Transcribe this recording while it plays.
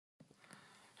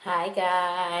Hi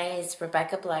guys,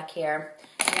 Rebecca Black here.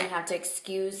 You're gonna have to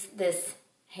excuse this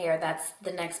hair. That's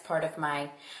the next part of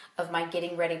my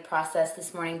getting ready process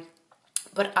this morning.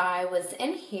 But I was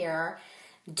in here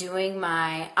doing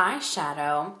my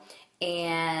eyeshadow,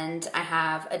 and I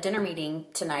have a dinner meeting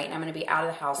tonight, and I'm gonna be out of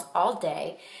the house all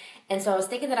day. And so I was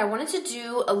thinking that I wanted to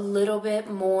do a little bit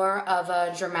more of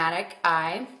a dramatic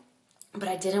eye, but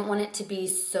I didn't want it to be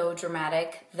so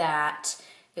dramatic that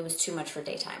it was too much for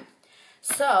daytime.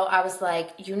 So I was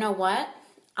like, you know what?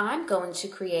 I'm going to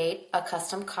create a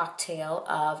custom cocktail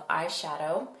of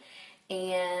eyeshadow.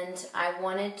 And I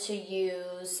wanted to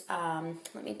use,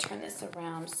 let me turn this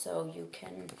around so you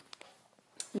can.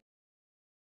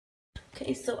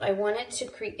 Okay, so I wanted to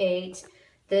create,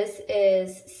 this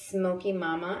is Smoky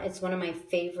Mama. It's one of my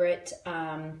favorite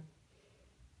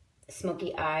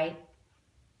smoky eye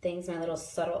things, my little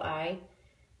subtle eye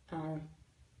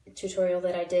tutorial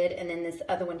that I did. And then this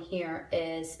other one here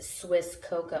is Swiss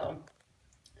Cocoa.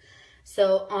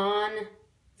 So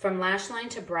from lash line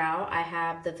to brow, I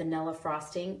have the vanilla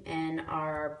frosting and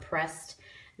our pressed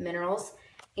minerals.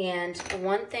 And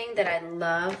one thing that I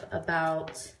love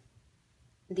about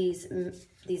these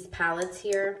palettes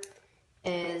here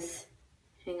is,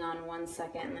 hang on one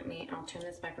second, I'll turn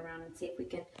this back around and see if we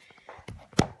can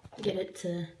get it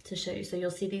to show you. So you'll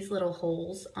see these little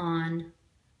holes on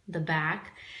the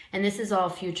back, and this is all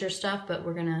future stuff, but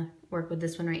we're gonna work with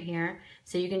this one right here.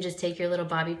 So you can just take your little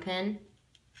bobby pin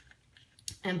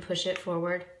and push it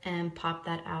forward and pop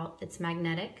that out. It's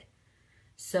magnetic,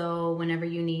 so whenever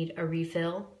you need a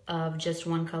refill of just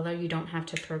one color, you don't have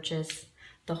to purchase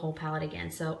the whole palette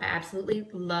again. So I absolutely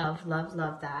love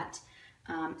that.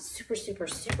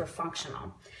 Super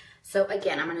functional. So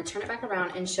again, I'm going to turn it back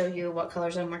around and show you what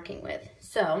colors I'm working with.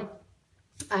 So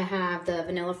I have the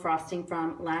vanilla frosting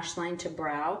from lash line to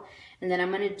brow, and then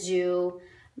I'm going to do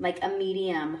like a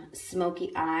medium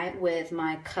smoky eye with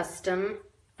my custom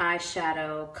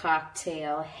eyeshadow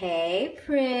cocktail. Hey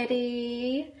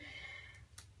pretty,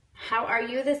 how are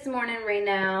you this morning,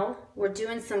 Raynell? We're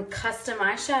doing some custom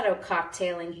eyeshadow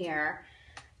cocktailing here.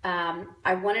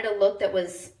 I wanted a look that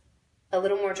was a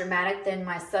little more dramatic than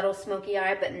my subtle smoky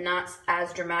eye, but not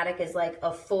as dramatic as like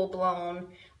a full-blown,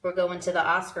 we're going to the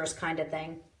Oscars kind of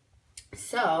thing.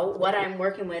 So what I'm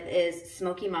working with is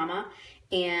Smoky Mama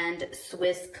and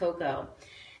Swiss Cocoa.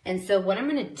 And so what I'm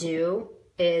going to do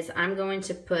is I'm going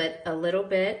to put a little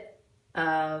bit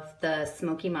of the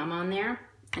Smoky Mama on there,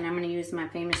 and I'm going to use my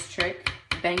famous trick,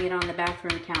 bang it on the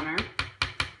bathroom counter.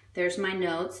 There's my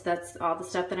notes. That's all the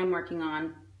stuff that I'm working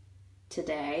on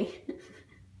today.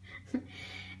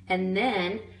 And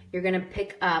then you're going to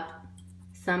pick up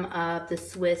some of the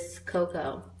Swiss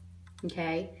Cocoa.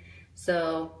 Okay,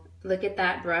 so look at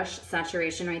that brush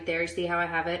saturation right there. You see how I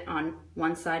have it on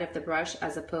one side of the brush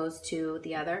as opposed to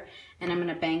the other? And I'm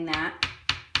going to bang that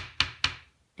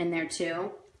in there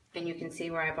too. And you can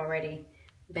see where I've already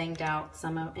banged out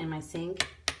some in my sink.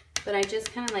 But I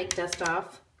just kind of like dust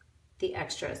off the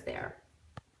extras there.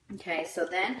 Okay, so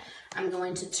then I'm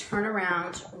going to turn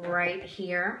around right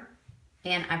here.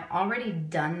 And I've already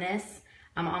done this.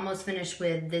 I'm almost finished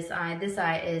with this eye. This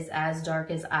eye is as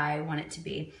dark as I want it to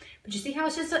be. But you see how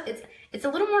it's just, it's a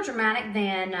little more dramatic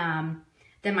than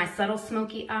my subtle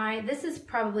smoky eye. This is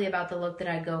probably about the look that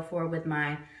I go for with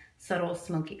my subtle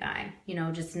smoky eye. You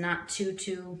know, just not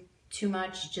too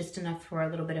much, just enough for a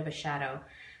little bit of a shadow.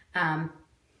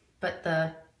 But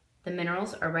the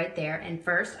minerals are right there. And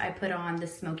first I put on the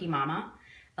Smoky Mama,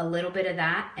 a little bit of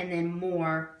that, and then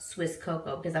more Swiss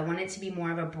Cocoa, because I want it to be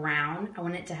more of a brown. I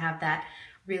want it to have that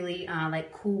really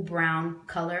like cool brown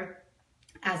color,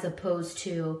 as opposed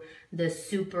to the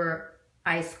super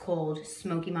ice cold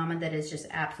Smoky Mama that is just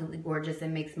absolutely gorgeous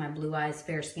and makes my blue eyes,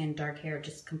 fair skin, dark hair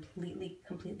just completely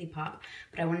pop.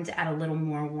 But I wanted to add a little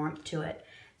more warmth to it.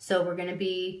 So we're gonna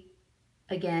be,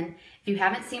 again, if you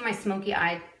haven't seen my smoky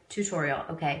eye tutorial,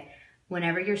 okay,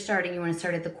 whenever you're starting, you want to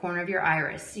start at the corner of your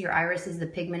iris. Your iris is the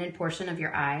pigmented portion of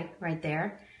your eye right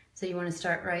there. So you want to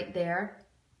start right there.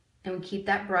 And we keep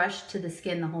that brush to the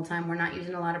skin the whole time. We're not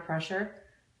using a lot of pressure.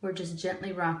 We're just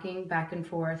gently rocking back and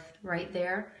forth right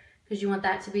there, because you want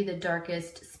that to be the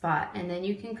darkest spot. And then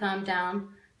you can come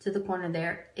down to the corner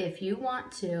there. If you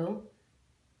want to,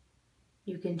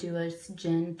 you can do a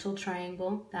gentle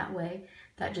triangle that way.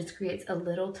 That just creates a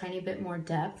little tiny bit more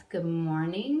depth. Good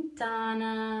morning,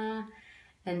 Donna.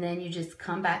 And then you just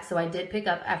come back. So I did pick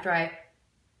up after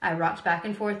I rocked back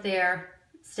and forth there.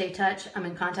 Stay touch. I'm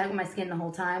in contact with my skin the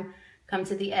whole time. Come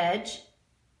to the edge.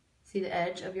 See the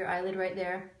edge of your eyelid right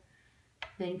there?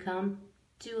 Then come,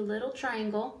 do a little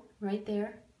triangle right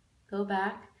there. Go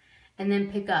back and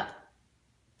then pick up.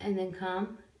 And then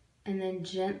come And then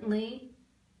gently,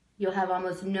 you'll have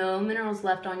almost no minerals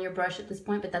left on your brush at this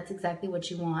point, but that's exactly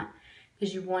what you want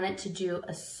because you want it to do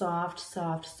a soft,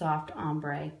 soft, soft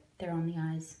ombre there on the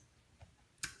eyes.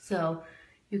 So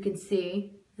you can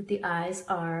see that the eyes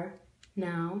are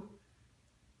now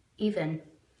even.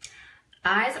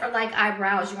 Eyes are like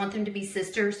eyebrows. You want them to be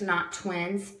sisters, not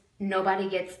twins. Nobody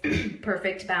gets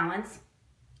perfect balance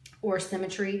or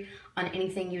symmetry on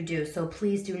anything you do. So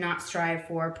please do not strive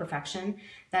for perfection.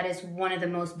 That is one of the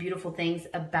most beautiful things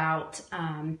about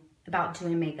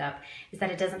doing makeup, is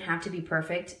that it doesn't have to be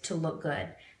perfect to look good.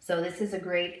 So this is a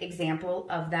great example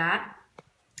of that.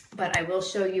 But I will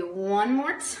show you one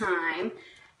more time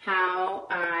how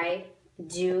I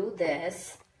do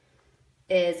this.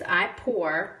 Is I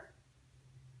pour,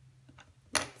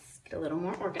 let's get a little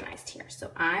more organized here. So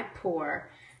I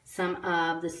pour some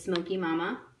of the Smoky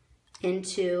Mama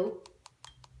into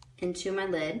my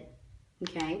lid,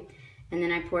 okay? And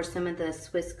then I pour some of the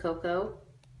Swiss Cocoa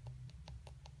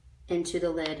into the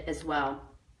lid as well.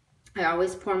 I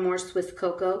always pour more Swiss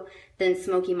Cocoa than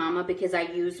Smoky Mama because I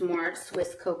use more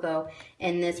Swiss Cocoa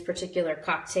in this particular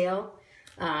cocktail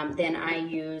than I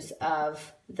use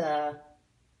of the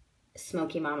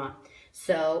Smoky Mama.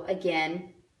 So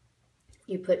again,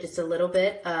 you put just a little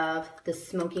bit of the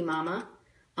Smoky Mama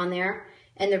on there.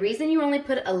 And the reason you only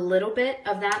put a little bit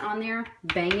of that on there,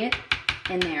 bang it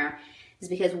in there, is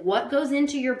because what goes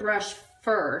into your brush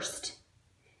first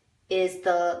is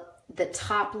the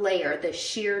top layer, the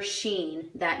sheer sheen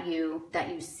that you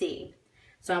see.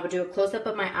 So I will do a close-up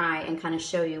of my eye and kind of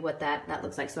show you what that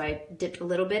looks like. So I dipped a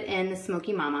little bit in the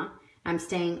Smoky Mama. I'm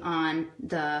staying on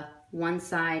the one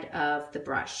side of the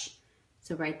brush,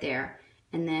 so right there,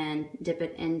 and then dip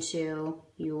it into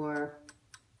your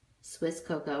Swiss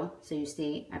Cocoa. So you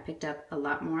see I picked up a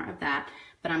lot more of that,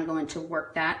 but I'm going to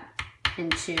work that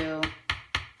into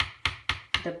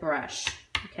the brush.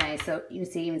 Okay, so you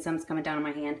see even some's coming down on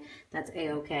my hand. That's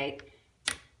a-okay.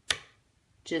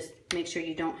 Just make sure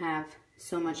you don't have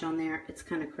so much on there. It's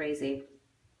kind of crazy.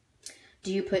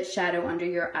 Do you put shadow under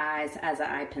your eyes as an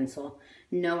eye pencil?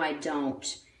 No, I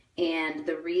don't. And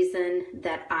the reason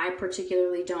that I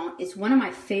particularly don't is one of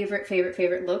my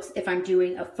favorite looks if I'm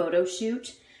doing a photo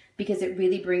shoot, because it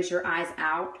really brings your eyes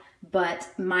out. But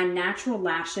my natural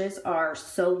lashes are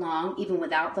so long, even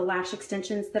without the lash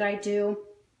extensions that I do.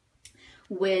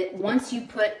 Once you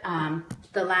put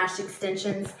the lash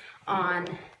extensions on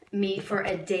me for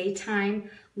a daytime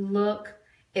look,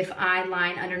 if I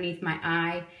line underneath my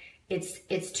eye,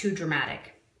 it's too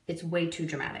dramatic. It's way too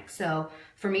dramatic. So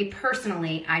for me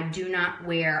personally, I do not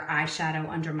wear eyeshadow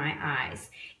under my eyes.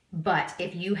 But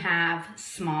if you have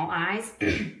small eyes,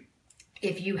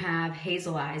 if you have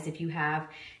hazel eyes, if you have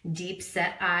deep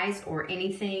set eyes or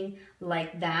anything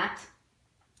like that,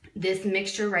 this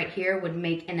mixture right here would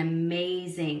make an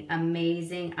amazing,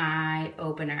 amazing eye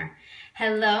opener.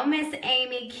 Hello, Miss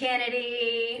Amy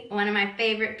Kennedy, one of my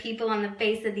favorite people on the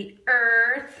face of the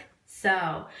earth.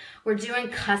 So we're doing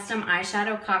custom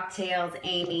eyeshadow cocktails,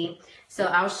 Amy. So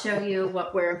I'll show you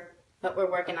what we're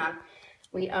working on.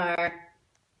 We are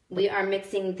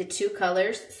mixing the two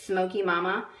colors, Smoky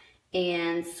Mama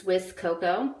and Swiss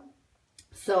Cocoa.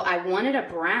 So I wanted a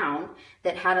brown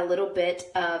that had a little bit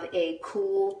of a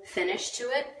cool finish to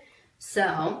it.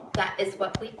 So that is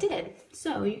what we did.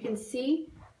 So you can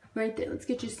see right there. Let's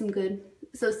get you some good.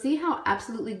 So see how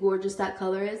absolutely gorgeous that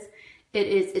color is?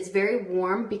 It's very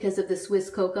warm because of the Swiss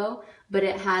Cocoa, but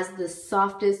it has the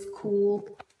softest,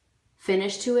 cool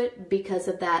finish to it because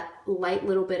of that light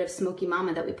little bit of Smoky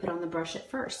Mama that we put on the brush at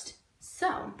first.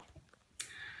 So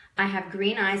I have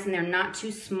green eyes and they're not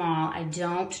too small. I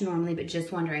don't normally, but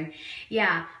just wondering.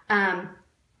 Yeah, I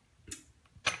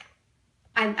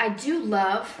do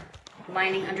love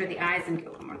lining under the eyes, and get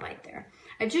a little more light there.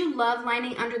 I do love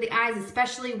lining under the eyes,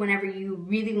 especially whenever you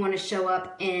really want to show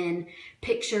up in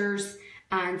pictures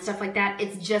and stuff like that.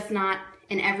 It's just not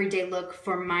an everyday look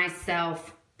for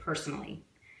myself personally.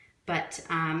 But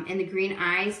in the green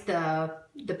eyes,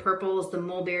 the purples, the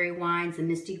mulberry wines, the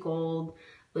misty gold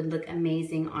would look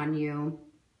amazing on you.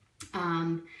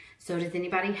 So does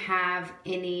anybody have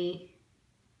any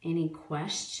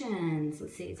questions?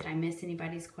 Let's see, did I miss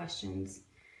anybody's questions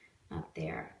up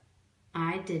there?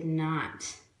 I did not.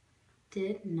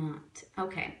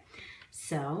 Okay,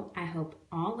 so I hope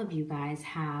all of you guys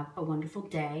have a wonderful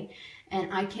day,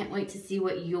 and I can't wait to see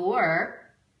what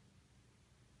your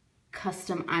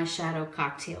custom eyeshadow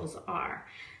cocktails are.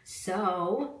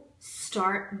 So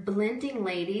start blending,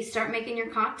 ladies. Start making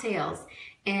your cocktails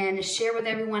and share with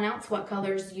everyone else what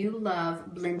colors you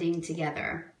love blending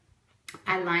together.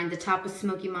 I lined the top with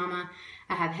Smoky Mama.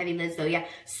 I have heavy lids though. Yeah,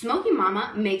 Smoky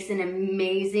Mama makes an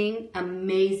amazing,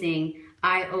 amazing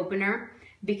eye opener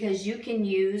because you can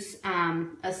use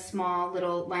a small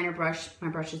little liner brush. My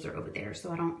brushes are over there,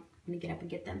 so I don't want to get up and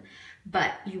get them.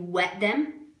 But you wet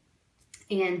them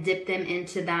and dip them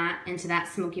into that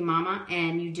Smoky Mama,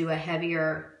 and you do a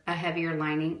heavier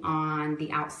lining on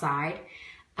the outside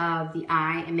of the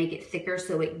eye and make it thicker,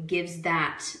 so it gives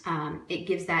that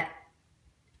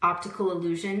optical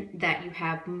illusion that you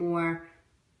have more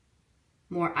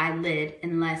eyelid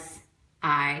and less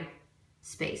eye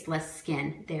space, less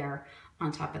skin there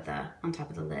on top of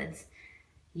the lids.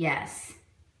 Yes,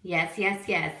 yes, yes,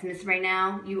 yes. Miss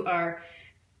Raynell, you are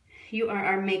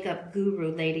our makeup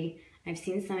guru, lady. I've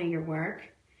seen some of your work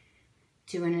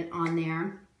doing it on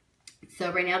there.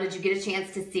 So Raynell, did you get a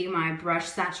chance to see my brush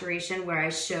saturation where I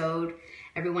showed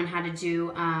everyone how to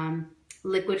do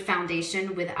liquid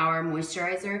foundation with our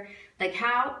moisturizer? Like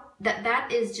how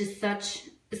that is just such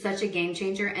a game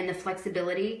changer, and the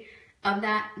flexibility of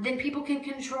that, then people can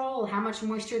control how much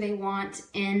moisture they want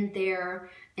in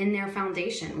their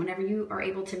foundation. Whenever you are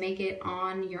able to make it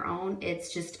on your own,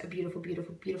 it's just a beautiful,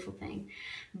 beautiful, beautiful thing.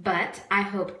 But I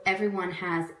hope everyone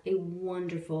has a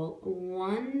wonderful,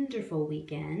 wonderful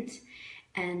weekend.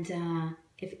 And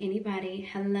if anybody,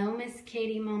 hello, Miss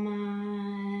Katie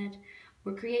Momad.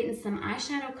 We're creating some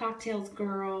eyeshadow cocktails,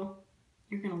 girl.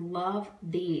 You're gonna love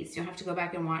these. You'll have to go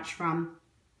back and watch from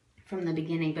the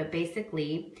beginning, but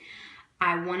basically,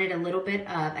 I wanted a little bit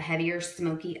of a heavier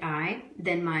smoky eye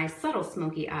than my subtle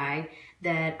smoky eye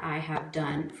that I have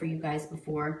done for you guys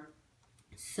before.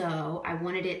 So I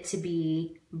wanted it to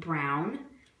be brown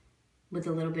with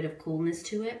a little bit of coolness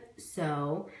to it.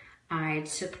 So I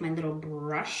took my little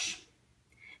brush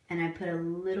and I put a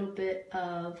little bit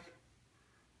of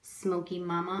Smoky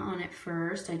Mama on it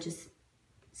first. I just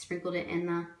sprinkled it in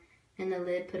the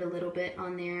lid, put a little bit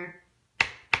on there.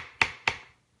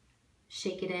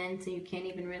 Shake it in so you can't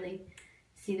even really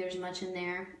see there's much in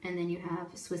there. And then you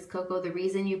have Swiss Cocoa. The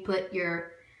reason you put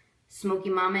your Smoky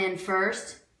Mama in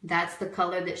first, that's the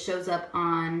color that shows up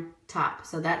on top.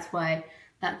 So that's why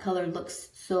that color looks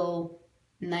so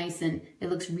nice, and it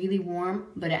looks really warm,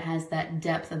 but it has that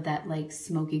depth of that like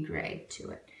smoky gray to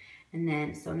it. And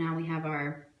then, so now we have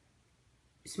our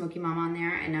Smoky Mama on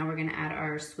there, and now we're gonna add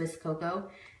our Swiss Cocoa,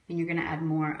 and you're gonna add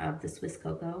more of the Swiss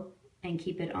Cocoa and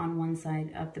keep it on one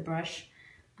side of the brush.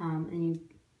 And you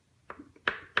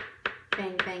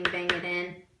bang, bang, bang it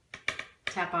in,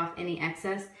 tap off any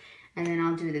excess. And then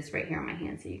I'll do this right here on my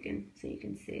hand so you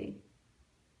can see.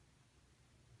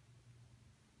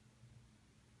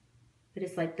 But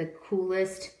it's like the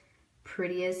coolest,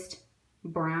 prettiest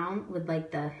brown with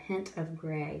like the hint of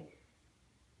gray.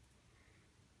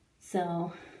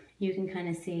 So you can kind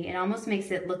of see, it almost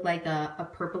makes it look like a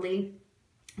purpley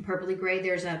gray.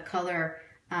 There's a color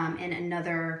in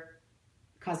another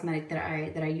cosmetic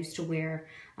that I used to wear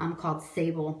called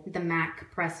Sable, the MAC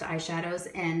pressed eyeshadows,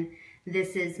 and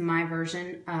this is my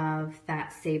version of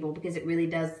that Sable because it really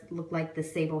does look like the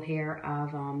sable hair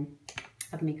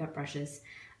of makeup brushes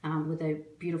with a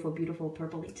beautiful, beautiful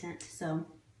purpley tint. So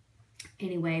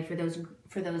anyway, for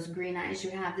those green eyes,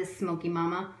 you have this Smoky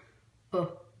Mama.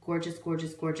 Oh, gorgeous,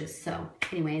 gorgeous, gorgeous. So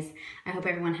anyways, I hope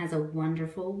everyone has a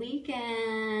wonderful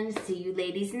weekend. See you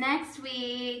ladies next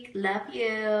week. Love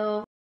you.